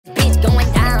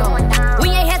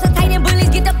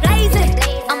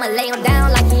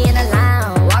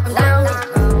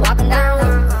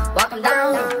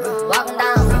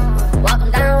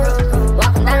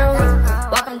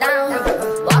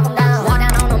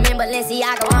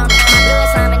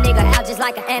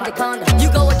like an anaconda.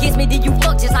 You go against me, then you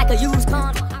fuck just like a used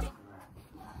condom.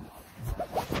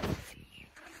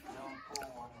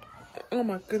 Oh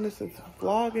my goodness, it's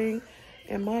vlogging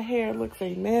and my hair looks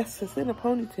a mess. It's in a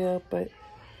ponytail, but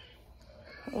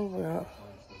oh well.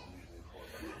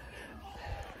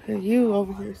 And you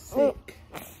over here sick.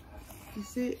 You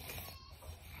sick?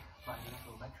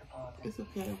 It's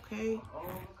okay, okay?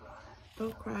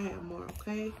 Don't cry anymore,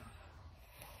 okay?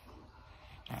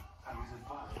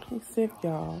 He's sick,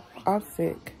 y'all. I'm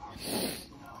sick.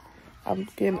 I'm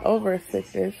getting over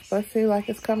sickness, but it seems like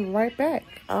it's coming right back.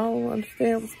 I don't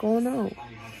understand what's going on.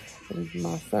 And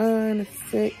my son is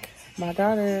sick. My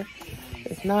daughter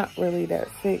is not really that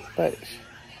sick, but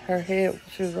her head,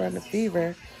 she was running a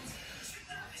fever.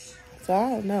 So I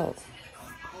don't know.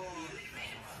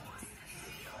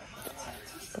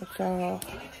 But y'all,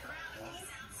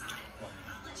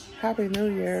 Happy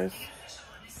New Year's.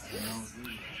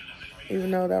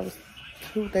 Even though that was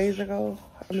 2 days ago,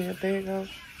 a day ago.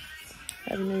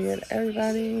 Happy New Year to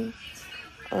everybody.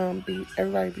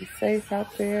 Everybody be safe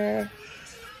out there.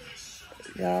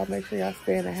 Y'all make sure y'all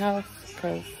stay in the house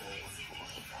because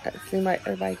it seems like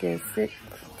everybody getting sick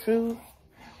too.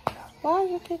 Why are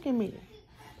you kicking me?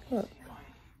 Look.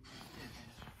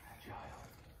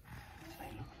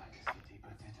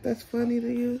 That's funny to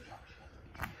you?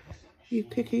 You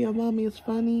kicking your mommy is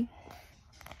funny?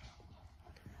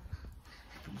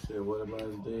 You said what about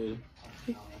his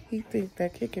dad? He thinks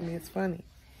that kicking me is funny.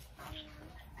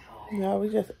 No, we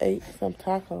just ate some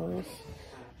tacos.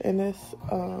 And it's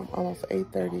almost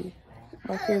 8:30.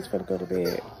 My kids finna go to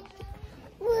bed.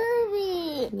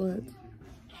 Mommy. What?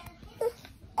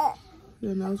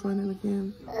 Your nose running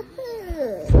again?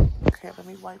 Okay, let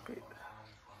me wipe it.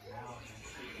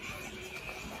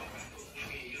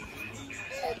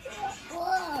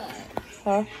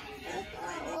 Huh?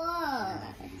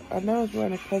 I know it's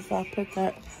running because I put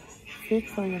that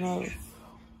fix on your nose.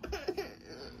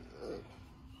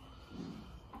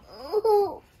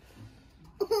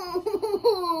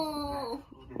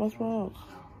 What's wrong?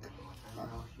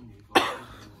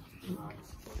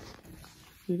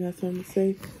 You got something to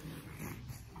say?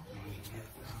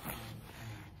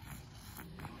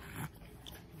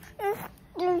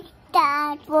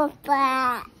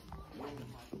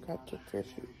 Got your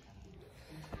tissue.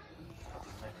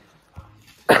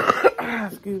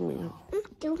 Excuse me.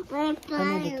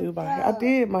 I need to do my hair. I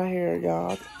did my hair,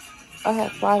 y'all. I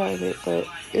had flat on it, but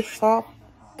it's soft.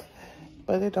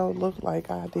 But it don't look like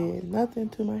I did nothing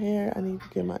to my hair. I need to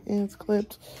get my ends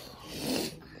clipped.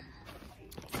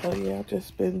 So yeah, I've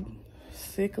just been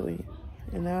sickly.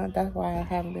 And now that's why I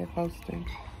haven't been posting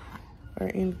or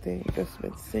anything. Just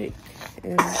been sick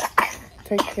and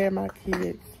take care of my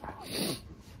kids.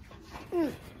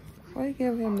 Why you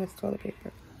giving him this toilet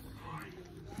paper?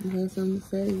 You got something to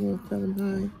say? You want to tell him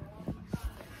hi?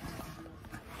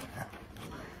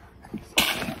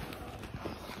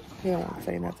 He don't want to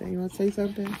say nothing. You want to say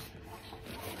something?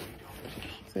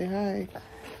 Say hi.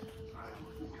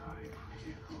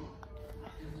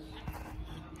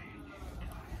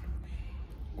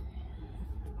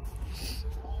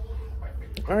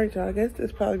 Alright, y'all. I guess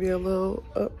this probably be a little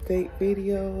update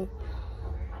video.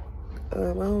 I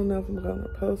don't know if I'm going to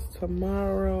post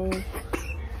tomorrow.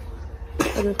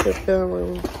 I just been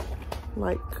feeling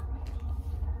like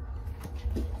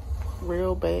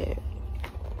real bad.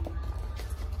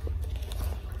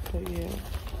 So yeah.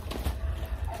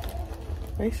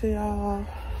 Make sure y'all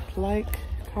like,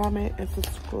 comment, and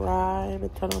subscribe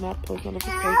and turn on that post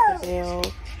notification bell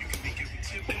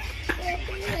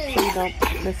so you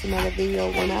don't miss another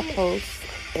video when I post,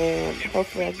 and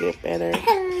hopefully I get better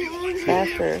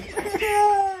faster.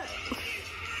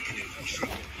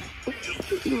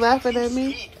 You laughing at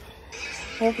me?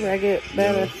 Hopefully I get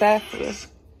better faster.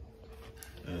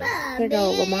 Here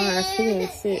go Lamar. He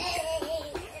ain't sick.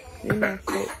 He not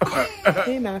sick.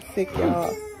 He not sick,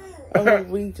 y'all. Oh,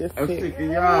 we just sick. I'm sick of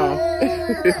y'all.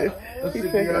 I'm sick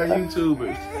of y'all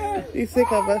YouTubers. He's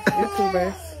sick of us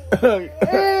YouTubers. I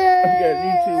got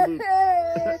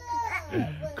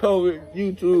YouTubers. COVID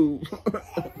YouTube.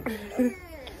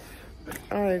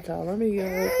 Alright, y'all. Let me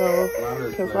go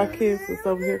because my kids is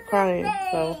over here crying.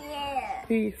 So,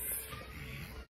 peace.